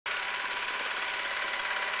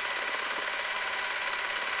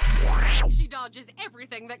dodges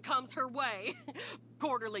everything that comes her way.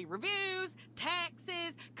 Quarterly reviews,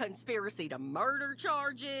 taxes, conspiracy to murder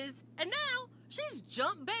charges, and now she's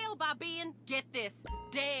jumped bail by being, get this,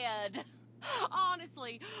 dead.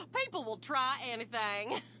 Honestly, people will try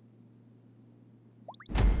anything.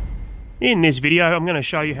 In this video, I'm going to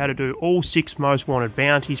show you how to do all 6 most wanted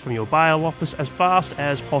bounties from your bail office as fast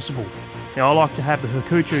as possible. Now, I like to have the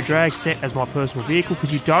Hakuchu drag set as my personal vehicle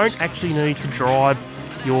because you don't actually need to drive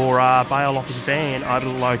your bail office van over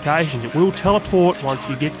the locations. It will teleport once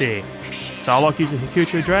you get there. So I like to use the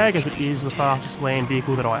Hakuchu drag as it is the fastest land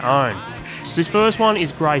vehicle that I own. This first one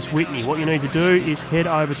is Grace Whitney. What you need to do is head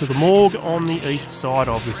over to the morgue on the east side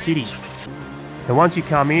of the city. Now once you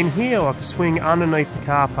come in here, I like to swing underneath the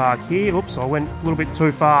car park here. Oops, I went a little bit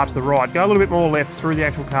too far to the right. Go a little bit more left through the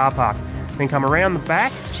actual car park. Then come around the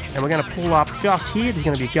back, and we're going to pull up just here. There's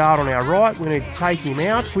going to be a guard on our right. We need to take him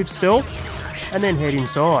out with stealth, and then head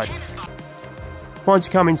inside. Once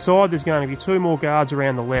you come inside, there's going to be 2 more guards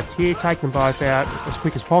around the left here. Take them both out as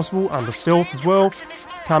quick as possible, under stealth as well.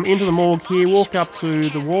 Come into the morgue here, walk up to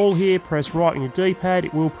the wall here, press right on your D-pad.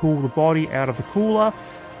 It will pull the body out of the cooler.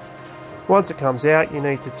 Once it comes out, you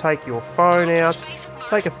need to take your phone out,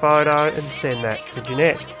 take a photo, and send that to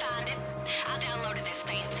Jeanette.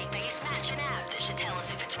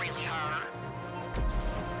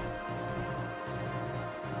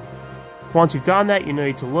 Once you've done that, you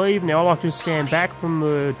need to leave. Now I like to just stand back from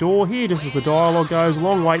the door here, just as the dialogue goes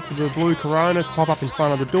along, wait for the blue Corona to pop up in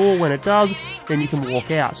front of the door. When it does, then you can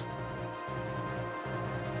walk out.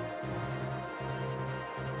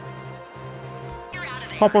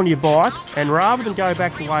 Hop on your bike, and rather than go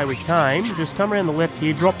back the way we came, just come around the left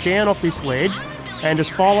here, drop down off this ledge, and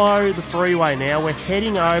just follow the freeway now. We're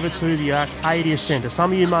heading over to the Arcadia Centre.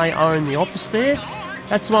 Some of you may own the office there.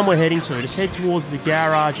 That's the one we're heading to. Just head towards the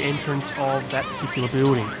garage entrance of that particular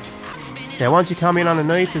building. Now once you come in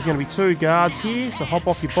underneath, there's going to be 2 guards here, so hop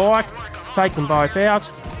off your bike, take them both out,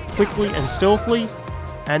 quickly and stealthily,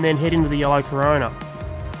 and then head into the yellow Corona.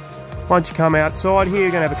 Once you come outside here,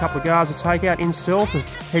 you're going to have a couple of guards to take out in stealth.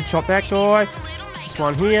 Headshot that guy. This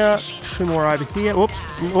one here. 2 more over here. Oops.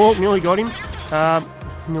 Oh, nearly got him.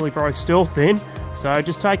 Nearly broke stealth then. So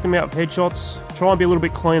just take them out with headshots. Try and be a little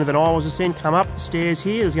bit cleaner than I was just then. Come up the stairs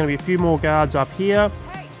here. There's going to be a few more guards up here.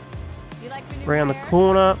 Around the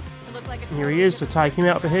corner. Here he is. So take him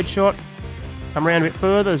out for headshot. Come around a bit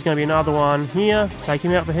further. There's going to be another one here. Take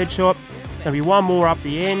him out for headshot. There'll be one more up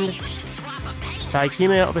the end. Take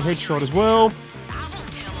him out with a headshot as well.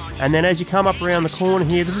 And then as you come up around the corner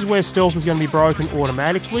here, this is where stealth is going to be broken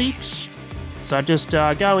automatically. So just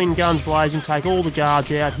go in guns blazing, take all the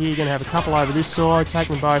guards out here. You're going to have a couple over this side, take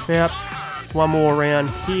them both out. One more around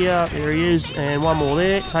here, there he is, and one more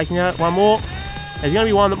there, take him out, one more. There's going to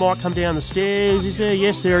be one that might come down the stairs, is there?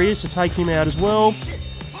 Yes, there he is, so take him out as well.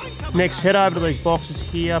 Next, head over to these boxes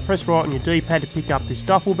here, press right on your D-pad to pick up this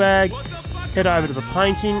duffel bag. Head over to the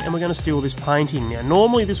painting, and we're going to steal this painting. Now,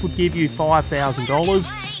 normally this would give you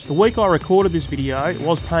 $5,000. The week I recorded this video, it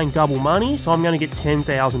was paying double money, so I'm going to get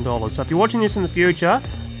 $10,000. So if you're watching this in the future,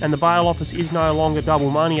 and the bail office is no longer double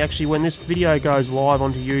money, actually when this video goes live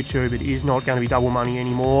onto YouTube, it is not going to be double money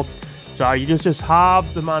anymore. So you just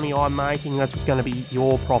halve the money I'm making, that's what's going to be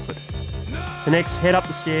your profit. So next, head up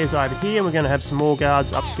the stairs over here, and we're going to have some more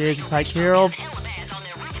guards upstairs to take care of.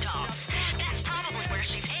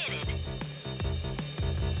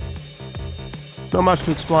 Not much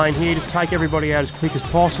to explain here, just take everybody out as quick as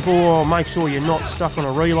possible, or make sure you're not stuck on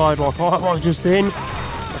a reload like I was just then.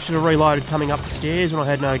 I should have reloaded coming up the stairs when I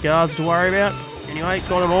had no guards to worry about. Anyway,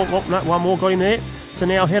 got them all. Oh, no, one more, got him there. So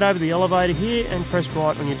now head over to the elevator here and press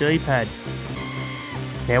right on your D-pad.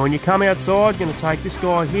 Now when you come outside, you're going to take this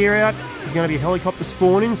guy here out. There's going to be a helicopter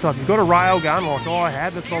spawning, so if you've got a rail gun like I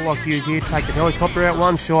have, that's what I like to use here. Take the helicopter out,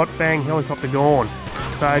 one shot, bang, helicopter gone.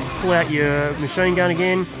 So pull out your machine gun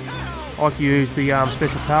again. I like to use the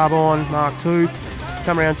Special Carbine Mark II.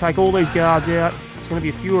 Come around, take all these guards out. There's going to be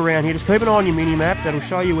a few around here. Just keep an eye on your mini-map. That'll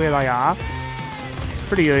show you where they are.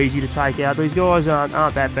 Pretty easy to take out. These guys aren't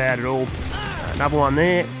that bad at all. Another one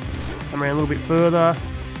there. Come around a little bit further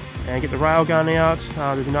and get the railgun out.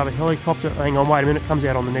 There's another helicopter. Hang on, wait a minute. It comes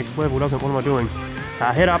out on the next level, doesn't it? What am I doing?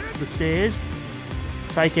 Head up the stairs.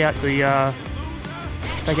 Take out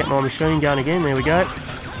my machine gun again. There we go.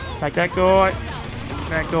 Take that guy.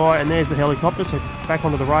 That guy, and there's the helicopter, so back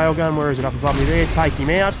onto the railgun. Where is it? Up above me there. Take him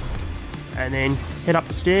out, and then head up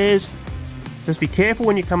the stairs. Just be careful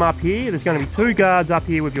when you come up here. There's going to be 2 guards up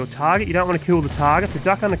here with your target. You don't want to kill the target, so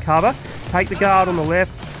duck under cover. Take the guard on the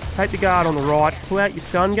left, take the guard on the right, pull out your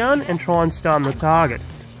stun gun, and try and stun the target.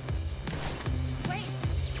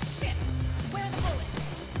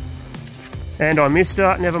 And I missed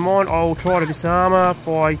her. Never mind. I'll try to disarm her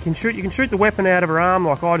by you can shoot the weapon out of her arm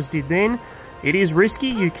like I just did then. It is risky.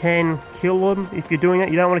 You can kill them if you're doing it.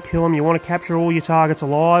 You don't want to kill them. You want to capture all your targets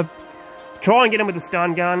alive. So try and get them with the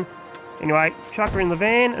stun gun. Anyway, chuck her in the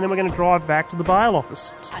van, and then we're going to drive back to the bail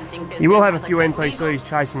office. You will have a few NPCs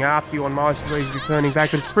chasing after you on most of these returning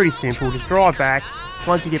back, but it's pretty simple. Just drive back.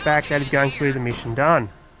 Once you get back, that is going to be the mission done.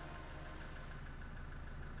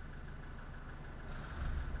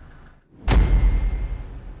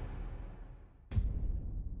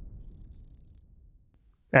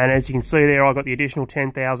 And as you can see there, I got the additional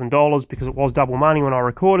 $10,000 because it was double money when I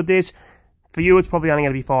recorded this. For you, it's probably only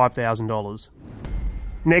going to be $5,000.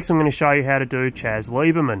 Next, I'm going to show you how to do Chaz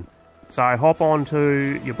Lieberman. So hop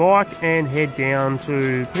onto your bike and head down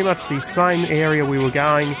to pretty much the same area we were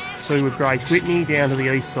going to with Grace Whitney, down to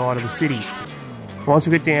the east side of the city. Once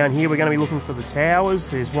we get down here, we're going to be looking for the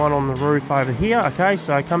towers. There's one on the roof over here. Okay,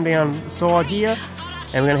 so come down the side here,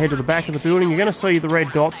 and we're going to head to the back of the building. You're going to see the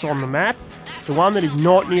red dots on the map. The one that is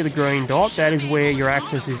not near the green dot, that is where your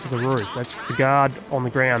access is to the roof. That's the guard on the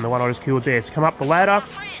ground, the one I just killed there. So come up the ladder,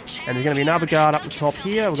 and there's going to be another guard up the top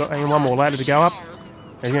here. We've got one more ladder to go up.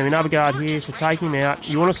 There's going to be another guard here, so take him out.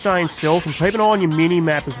 You want to stay in stealth and keep an eye on your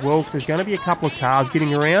mini-map as well, because there's going to be a couple of cars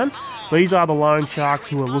getting around. These are the loan sharks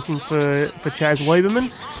who are looking for Chaz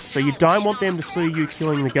Lieberman, so you don't want them to see you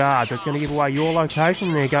killing the guards. That's going to give away your location,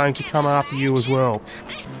 and they're going to come after you as well.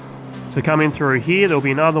 So come in through here, there'll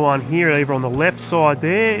be another one here, either on the left side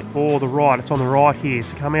there, or the right. It's on the right here.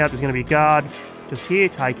 So come out, there's going to be a guard just here,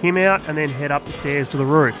 take him out, and then head up the stairs to the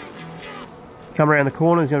roof. Come around the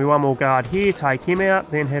corner, there's going to be one more guard here, take him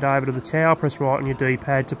out, then head over to the tower, press right on your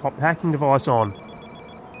D-pad to pop the hacking device on.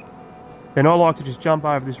 Then I like to just jump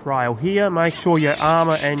over this rail here, make sure your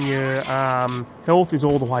armour and your health is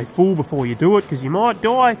all the way full before you do it, because you might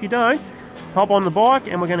die if you don't. Hop on the bike,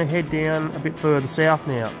 and we're going to head down a bit further south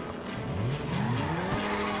now.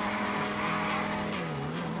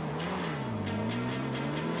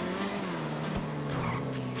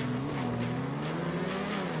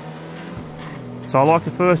 So I like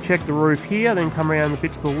to first check the roof here, then come around the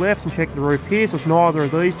bit to the left and check the roof here, so it's neither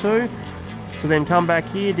of these two. So then come back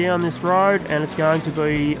here down this road, and it's going to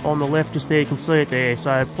be on the left just there, you can see it there.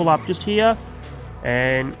 So pull up just here,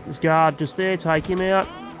 and this guard just there, take him out.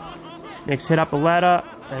 Next head up the ladder,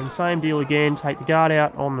 and same deal again, take the guard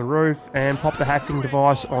out on the roof and pop the hacking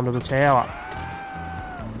device onto the tower.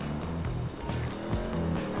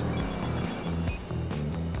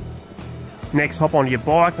 Next, hop onto your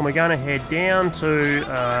bike, and we're going to head down to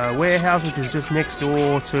a warehouse, which is just next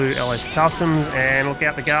door to LS Customs, and look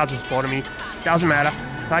out, the guards are spotting me. Doesn't matter,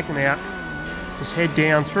 take them out. Just head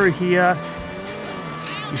down through here.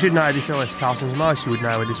 You should know this LS Customs, most you would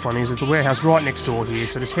know where this one is. It's the warehouse right next door here,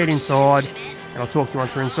 so just head inside, and I'll talk to you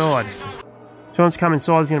once we're inside. So once you come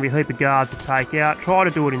inside, there's going to be a heap of guards to take out. Try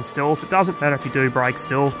to do it in stealth. It doesn't matter if you do break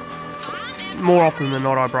stealth. More often than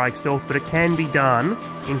not I break stealth, but it can be done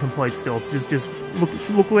in complete stealth. So just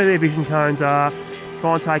look where their vision cones are,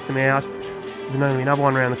 try and take them out. There's going to be another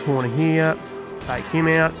one around the corner here, so take him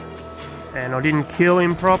out. And I didn't kill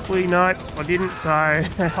him properly, nope, I didn't, so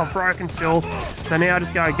I've broken stealth. So now I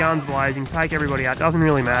just go guns blazing, take everybody out, doesn't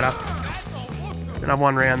really matter. Another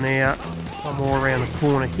one around there, one more around the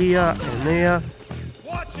corner here and there.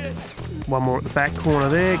 One more at the back corner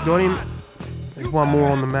there, got him. There's one more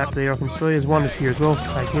on the map there I can see, there's one just here as well,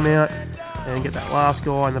 so take him out. And get that last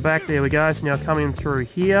guy in the back, there we go. So now come in through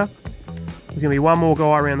here. There's going to be one more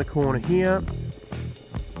guy around the corner here.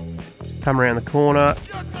 Come around the corner,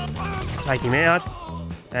 take him out.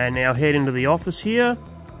 And now head into the office here.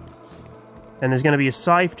 And there's going to be a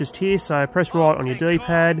safe just here, so press right on your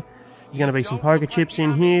D-pad. There's going to be some poker chips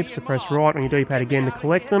in here, so press right on your D-pad again to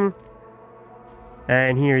collect them.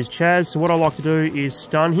 And here is Chaz. So what I like to do is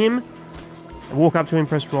stun him. Walk up to him,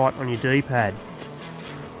 press right on your D-pad.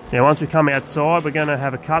 Now once we come outside, we're going to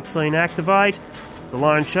have a cutscene activate. The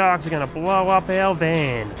loan sharks are going to blow up our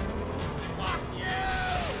van.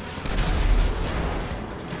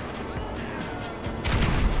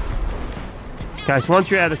 Okay, so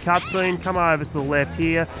once you're out of the cutscene, come over to the left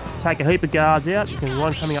here, take a heap of guards out. There's going to be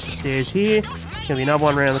one coming up the stairs here. There's going to be another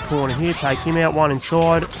one around the corner here, take him out, one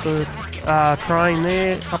inside the train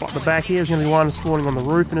there, a couple up the back here. There's going to be one spawning on the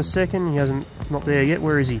roof in a second. He hasn't, not there yet.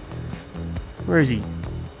 Where is he? Where is he?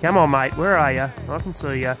 Come on, mate, where are you? I can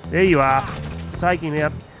see you. There you are. So take him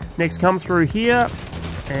out. Next, come through here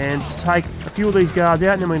and just take a few of these guards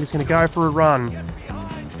out, and then we're just going to go for a run.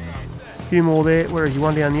 A few more there. Where is he?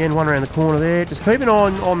 One down the end, one around the corner there. Just keep an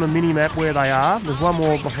eye on the mini-map where they are. There's one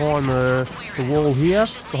more behind the wall here,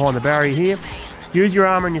 behind the barrier here. Use your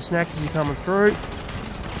armour and your snacks as you're coming through.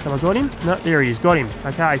 Have I got him? No, there he is. Got him.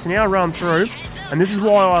 Okay, so now I run through. And this is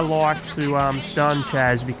why I like to stun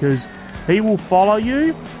Chaz, because he will follow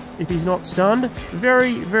you, if he's not stunned,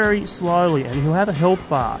 very, very slowly. And he'll have a health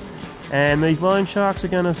bar. And these loan sharks are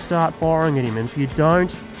going to start firing at him. And if you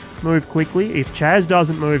don't move quickly, if Chaz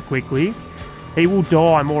doesn't move quickly, he will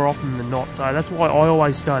die more often than not. So that's why I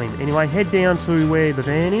always stun him. Anyway, head down to where the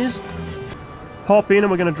van is. Hop in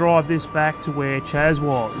and we're going to drive this back to where Chaz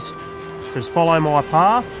was. So just follow my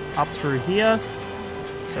path up through here.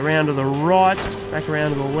 So around to the right, back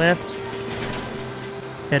around to the left.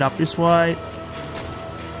 Head up this way.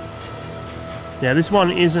 Now this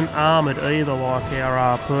one isn't armoured either like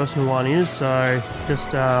our personal one is, so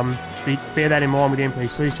just bear that in mind with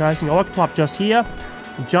NPCs chasing. I like to pull up just here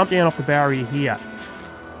and jump down off the barrier here.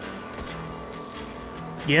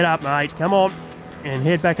 Get up, mate, come on. And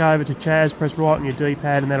head back over to Chaz, press right on your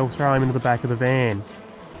D-pad and that'll throw him into the back of the van.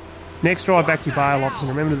 Next, drive back to your bail office, and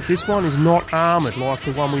remember that this one is not armoured like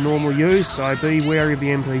the one we normally use, so be wary of the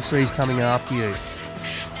NPCs coming after you.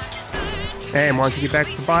 And once you get back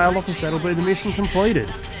to the bail office, that'll be the mission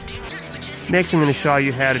completed. Next, I'm going to show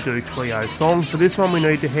you how to do Cleo's song. For this one, we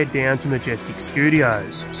need to head down to Majestic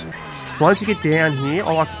Studios. Once you get down here,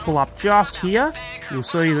 I like to pull up just here. You'll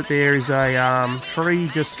see that there is a tree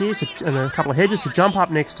just here, and a couple of hedges, so jump up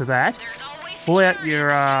next to that. Pull out your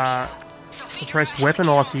suppressed weapon.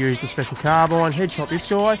 I like to use the special carbine, headshot this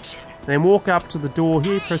guy, then walk up to the door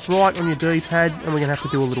here, press right on your D-pad, and we're going to have to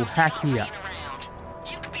do a little hack here.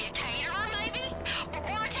 You could be a caterer, maybe?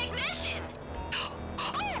 Or a technician.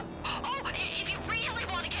 If you really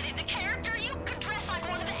want to get into character, you could dress like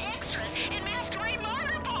one of the extras in Masquerade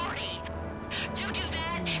Murder Party. You do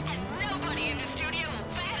that, and nobody in the studio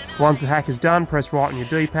will bat an eye. Once the hack is done, press right on your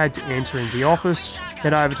D-pad to enter into the office.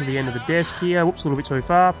 Head over to the end of the desk here. Whoops, a little bit too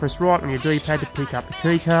far. Press right on your D-pad to pick up the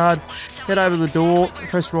key card. Head over to the door.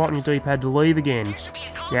 Press right on your D-pad to leave again.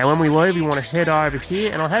 Now, when we leave, we want to head over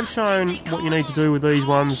here. And I have shown what you need to do with these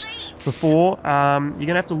ones before. You're going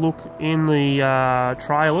to have to look in the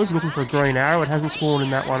trailers, looking for a green arrow. It hasn't spawned in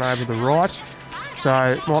that one over the right. So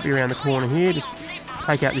it might be around the corner here. Just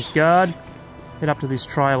take out this guard. Head up to this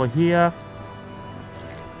trailer here.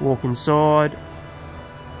 Walk inside.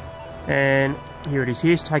 And here it is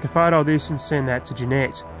here, so take a photo of this and send that to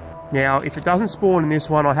Jeanette. Now, if it doesn't spawn in this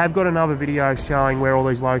one, I have got another video showing where all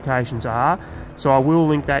these locations are, so I will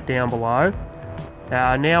link that down below.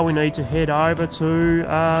 Now we need to head over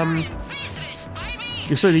to,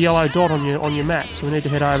 you'll see the yellow dot on your map, so we need to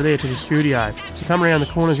head over there to the studio. So come around the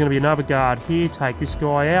corner, there's going to be another guard here, take this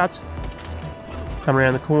guy out. Come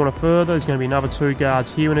around the corner further, there's going to be another 2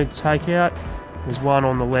 guards here we need to take out. There's one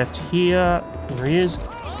on the left here, there he is.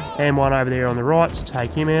 And one over there on the right, so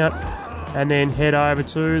take him out. And then head over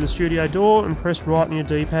to the studio door and press right on your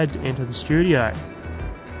D-pad to enter the studio.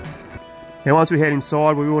 Now once we head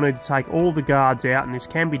inside, we will need to take all the guards out, and this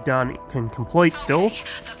can be done in complete stealth.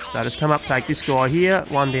 So just come up, take this guy here,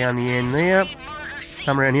 one down the end there.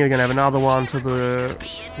 Come around here, we're going to have another one to the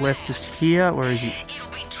left just here. Where is he?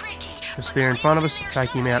 Just there in front of us,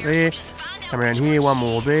 take him out there. Come around here, one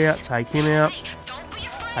more there, take him out.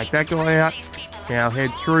 Take that guy out. Now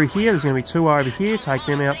head through here, there's going to be 2 over here, take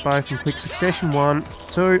them out both in quick succession, 1,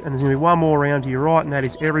 2, and there's going to be one more around to your right, and that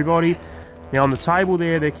is everybody. Now on the table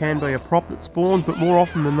there can be a prop that spawns, but more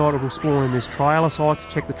often than not it will spawn in this trailer, so I like to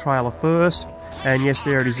check the trailer first, and yes,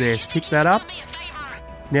 there it is there, so pick that up.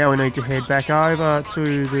 Now we need to head back over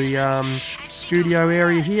to the studio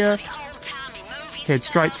area here, head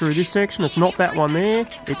straight through this section. It's not that one there,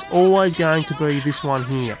 it's always going to be this one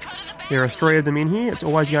here. There are 3 of them in here, it's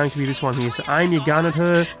always going to be this one here. So aim your gun at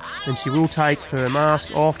her, and she will take her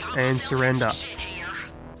mask off and surrender.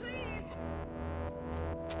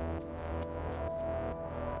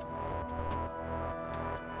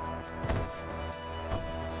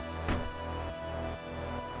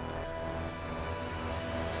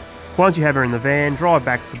 Once you have her in the van, drive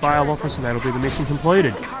back to the bail office and that'll be the mission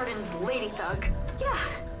completed.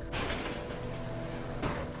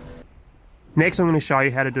 Next, I'm going to show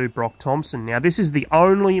you how to do Brock Thompson. Now, this is the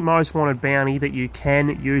only Most Wanted bounty that you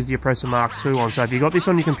can use the Oppressor Mark II on. So if you've got this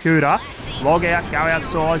on your computer, log out, go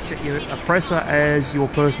outside, set your Oppressor as your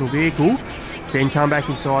personal vehicle, then come back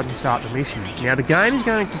inside and start the mission. Now, the game is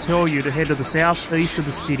going to tell you to head to the southeast of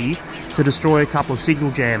the city to destroy a couple of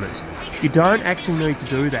signal jammers. You don't actually need to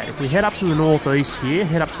do that. If we head up to the northeast here,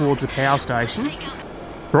 head up towards the power station,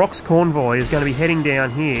 Brock's convoy is going to be heading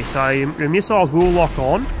down here, so your missiles will lock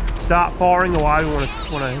on. Start firing away. We want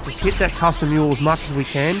to just hit that custom mule as much as we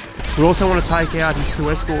can. We also want to take out his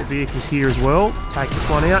 2 escort vehicles here as well. Take this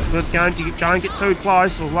one out. But don't get too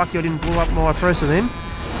close. I was lucky I didn't blow up my oppressor then.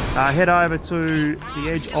 Head over to the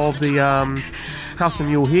edge of the custom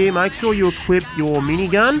mule here. Make sure you equip your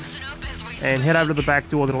minigun and head over to the back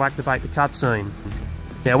door that'll activate the cutscene.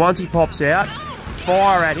 Now once he pops out,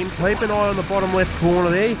 fire at him. Keep an eye on the bottom left corner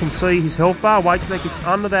there. You can see his health bar. Wait till that gets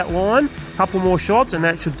under that line. Couple more shots and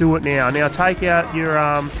that should do it now. Now take out your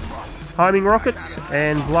homing rockets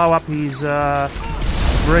and blow up his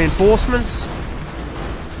reinforcements.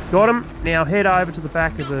 Got him. Now head over to the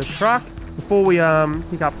back of the truck. Before we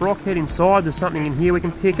pick up Brock, head inside. There's something in here we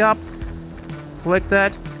can pick up. Collect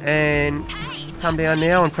that and come down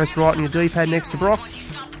now and press right on your D-pad next to Brock.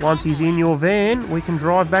 Once he's in your van, we can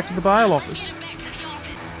drive back to the bail office.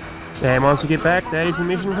 And once you get back, that is the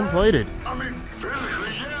mission completed.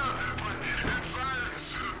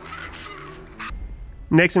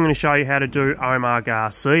 Next I'm going to show you how to do Omar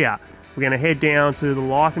Garcia. We're going to head down to the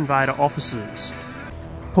Life Invader offices.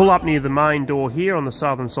 Pull up near the main door here on the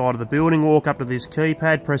southern side of the building, walk up to this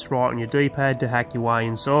keypad, press right on your D-pad to hack your way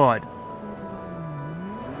inside.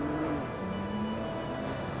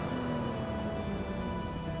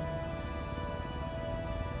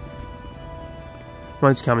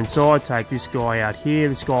 Once you come inside, take this guy out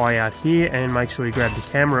here, and make sure you grab the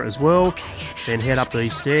camera as well. Then head up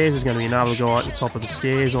these stairs. There's going to be another guy at the top of the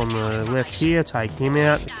stairs on the left here. Take him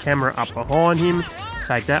out. The camera up behind him.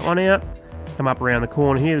 Take that one out. Come up around the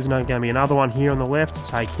corner here. There's going to be another one here on the left.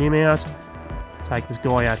 Take him out. Take this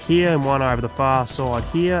guy out here, and one over the far side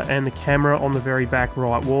here, and the camera on the very back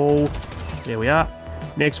right wall. There we are.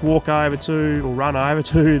 Next, walk over to, or run over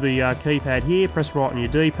to the keypad here. Press right on your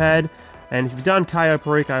D-pad. And if you've done KO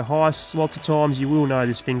Perico heists lots of times, you will know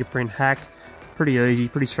this fingerprint hack. Pretty easy,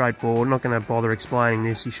 pretty straightforward. Not going to bother explaining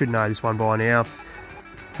this. You should know this one by now.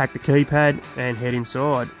 Hack the keypad and head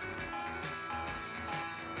inside.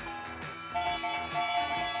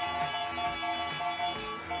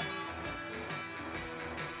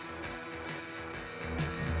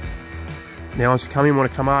 Now once you come in, you want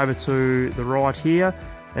to come over to the right here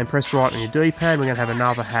and press right on your D-pad. We're going to have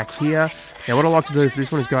another hack here. Now what I like to do for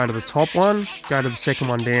this one is go to the top one, go to the second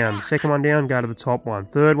one down. Second one down, go to the top one.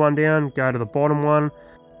 Third one down, go to the bottom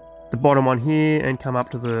one here, and come up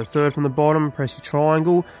to the third from the bottom, press your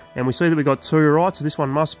triangle, and we see that we've got two right, so this one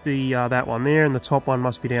must be that one there, and the top one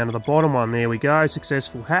must be down to the bottom one. There we go,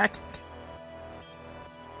 successful hack.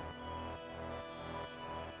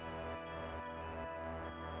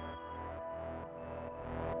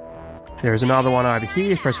 There is another one over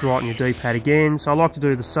here, press right on your D-pad again. So I like to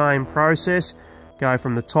do the same process. Go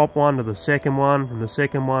from the top one to the second one, from the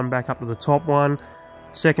second one back up to the top one,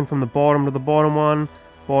 second from the bottom to the bottom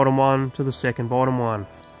one to the second bottom one.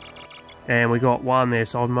 And we got one there,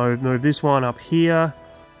 so I'll move this one up here,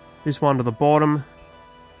 this one to the bottom,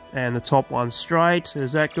 and the top one straight.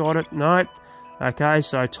 Has that got it? No. Okay,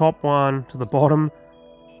 so top one to the bottom,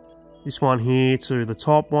 this one here to the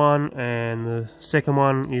top one, and the second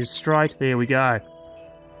one is straight. There we go.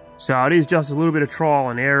 So it is just a little bit of trial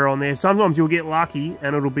and error on there. Sometimes you'll get lucky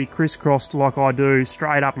and it'll be crisscrossed like I do,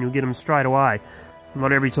 straight up, and you'll get them straight away.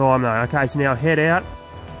 Not every time though. Okay, so now head out.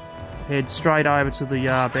 Head straight over to the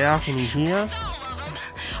balcony here.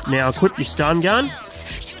 Now equip your stun gun.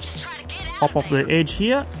 Hop off the edge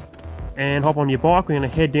here and hop on your bike. We're going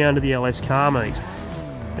to head down to the LS car meet.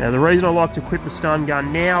 Now the reason I like to equip the stun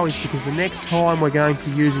gun now is because the next time we're going to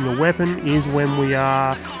be using the weapon is when we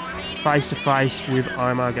are face to face with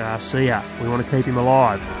Omar Garcia. We want to keep him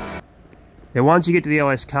alive. Now once you get to the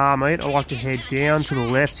LS car meet, I like to head down to the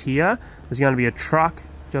left here. There's going to be a truck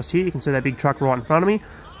just here. You can see that big truck right in front of me.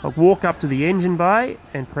 I'll walk up to the engine bay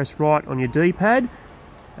and press right on your D-pad,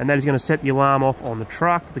 and that is going to set the alarm off on the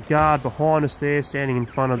truck. The guard behind us there, standing in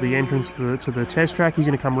front of the entrance to the test track, he's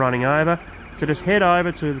going to come running over. So just head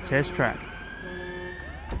over to the test track.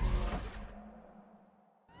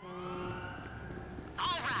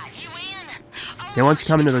 Now once you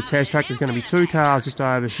come into the test track, there's going to be two cars just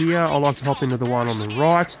over here. I like to hop into the one on the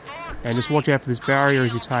right, and just watch out for this barrier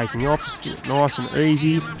as you're taking off. Just get it nice and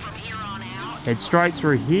easy. Head straight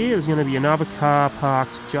through here. There's going to be another car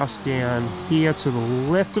parked just down here to the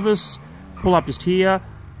left of us. Pull up just here.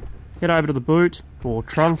 Head over to the boot, or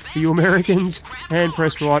trunk for you Americans, and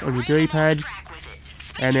press right on your D-pad,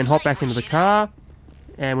 and then hop back into the car,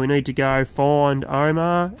 and we need to go find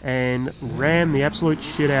Omar and ram the absolute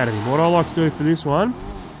shit out of him. What I like to do for this one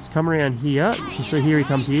is come around here. You can see here he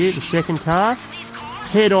comes here, the second car,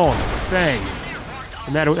 head on, bang.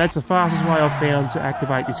 And that's the fastest way I've found to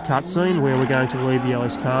activate this cutscene where we're going to leave the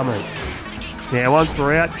LS car meet. Now once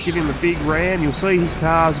we're out, give him the big ram. You'll see his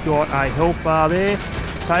car's got a health bar there.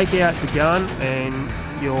 Take out the gun, and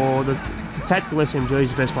the tactical SMG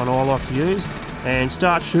is the best one I like to use. and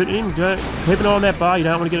start shooting him. Keep an eye on that bar, you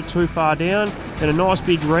don't want to get it too far down. Then a nice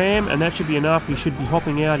big ram, and that should be enough. He should be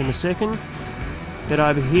hopping out in a second. Head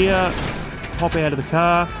over here, hop out of the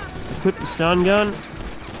car, equip the stun gun,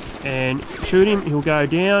 and shoot him. He'll go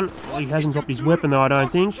down. Well, he hasn't dropped his weapon though, I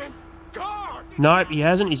don't think. Nope, he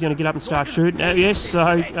hasn't. He's going to get up and start shooting. Yes,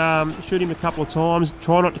 so shoot him a couple of times.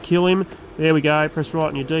 Try not to kill him. There we go. Press right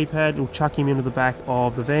on your D-pad. It'll chuck him into the back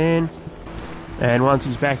of the van. And once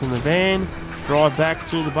he's back in the van, drive back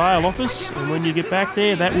to the bail office. And when you get back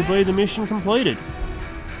there, that will be the mission completed.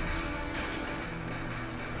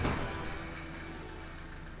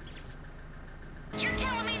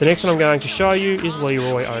 The next one I'm going to show you is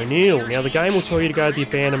Leroy O'Neill. Now the game will tell you to go to the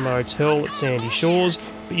abandoned motel at Sandy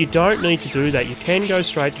Shores, but you don't need to do that. You can go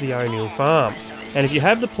straight to the O'Neill farm. And if you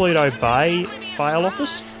have the Paleto Bay bail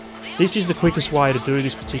office, this is the quickest way to do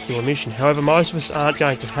this particular mission. However, most of us aren't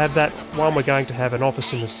going to have that one. We're going to have an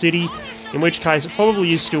office in the city, in which case it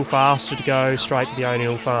probably is still faster to go straight to the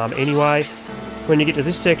O'Neill farm anyway. When you get to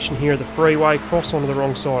this section here of the freeway, cross onto the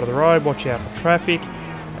wrong side of the road, watch out for traffic.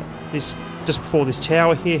 Just before this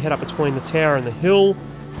tower here, head up between the tower and the hill,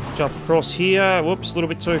 jump across here, whoops, a little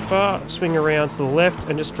bit too far, swing around to the left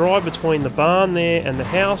and just drive between the barn there and the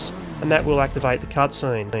house, and that will activate the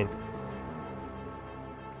cutscene. Hello?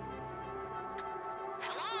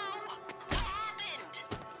 What happened?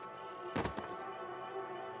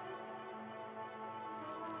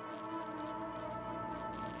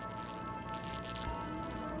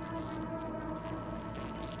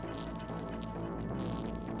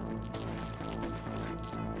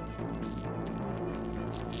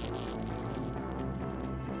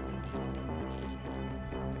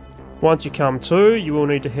 Once you come to, you will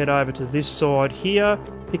need to head over to this side here,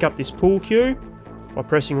 pick up this pool cue by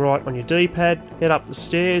pressing right on your D-pad, head up the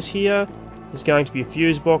stairs here. There's going to be a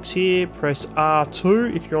fuse box here, press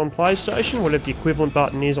R2 if you're on PlayStation, whatever the equivalent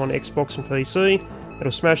button is on Xbox and PC.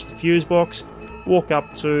 It'll smash the fuse box, walk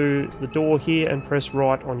up to the door here and press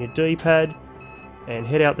right on your D-pad and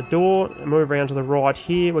head out the door and move around to the right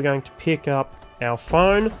here. We're going to pick up our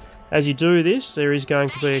phone. As you do this, there is going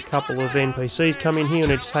to be a couple of NPCs come in here. I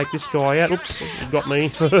need to take this guy out. Oops, he got me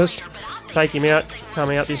first. Take him out, come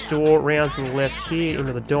out this door, round to the left here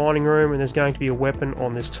into the dining room, and there's going to be a weapon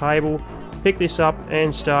on this table. Pick this up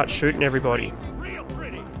and start shooting everybody.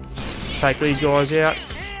 Take these guys out,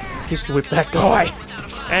 pistol whip that guy,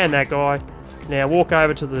 and that guy. Now walk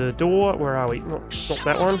over to the door. Where are we? Not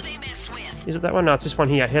that one. Is it that one? No, it's this one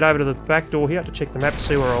here. Head over to the back door here to check the map to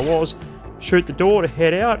see where I was. Shoot the door to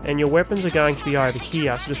head out, and your weapons are going to be over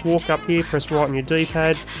here. So just walk up here, press right on your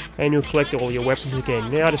D-pad, and you'll collect all your weapons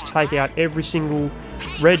again. Now just take out every single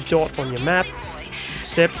red dot on your map,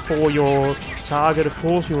 except for your target, of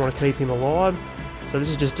course. We want to keep him alive. So this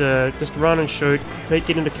is just run and shoot. Get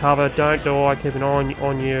into cover, don't die. Keep an eye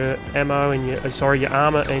on your ammo and your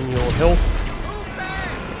armor and your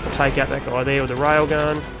health. I'll take out that guy there with the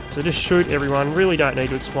railgun. So just shoot everyone. Really don't need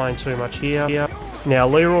to explain too much here. Now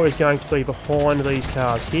Leroy is going to be behind these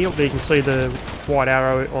cars here. You can see the white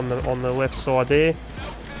arrow on the left side there.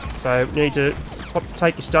 So you need to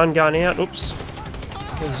take your stun gun out. Oops.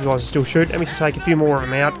 These guys are still shooting. Let me take a few more of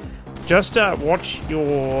them out. Just watch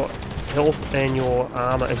your health and your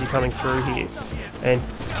armor as you're coming through here. And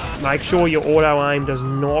make sure your auto aim does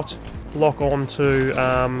not lock on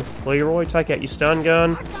to Leroy. Take out your stun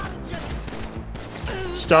gun.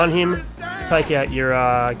 Stun him. Take out your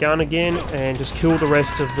gun again and just kill the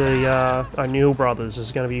rest of the O'Neill brothers.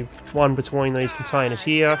 There's going to be one between these containers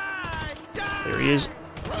here. There he is.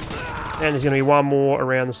 And there's going to be one more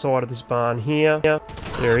around the side of this barn here.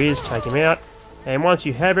 There he is. Take him out. And once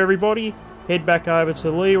you have everybody, head back over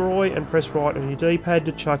to Leroy and press right on your D-pad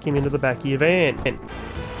to chuck him into the back of your van.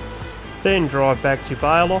 Then drive back to your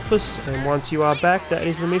bail office, and once you are back, that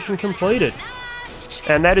is the mission completed.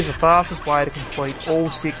 And that is the fastest way to complete all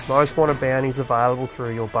 6 Most Wanted Bounties available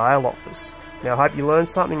through your bail office. Now I hope you learned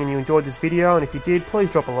something and you enjoyed this video, and if you did, please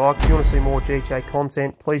drop a like. If you want to see more GTA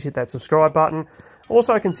content, please hit that subscribe button.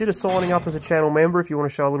 Also consider signing up as a channel member if you want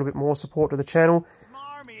to show a little bit more support to the channel.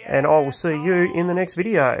 And I will see you in the next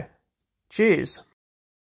video. Cheers!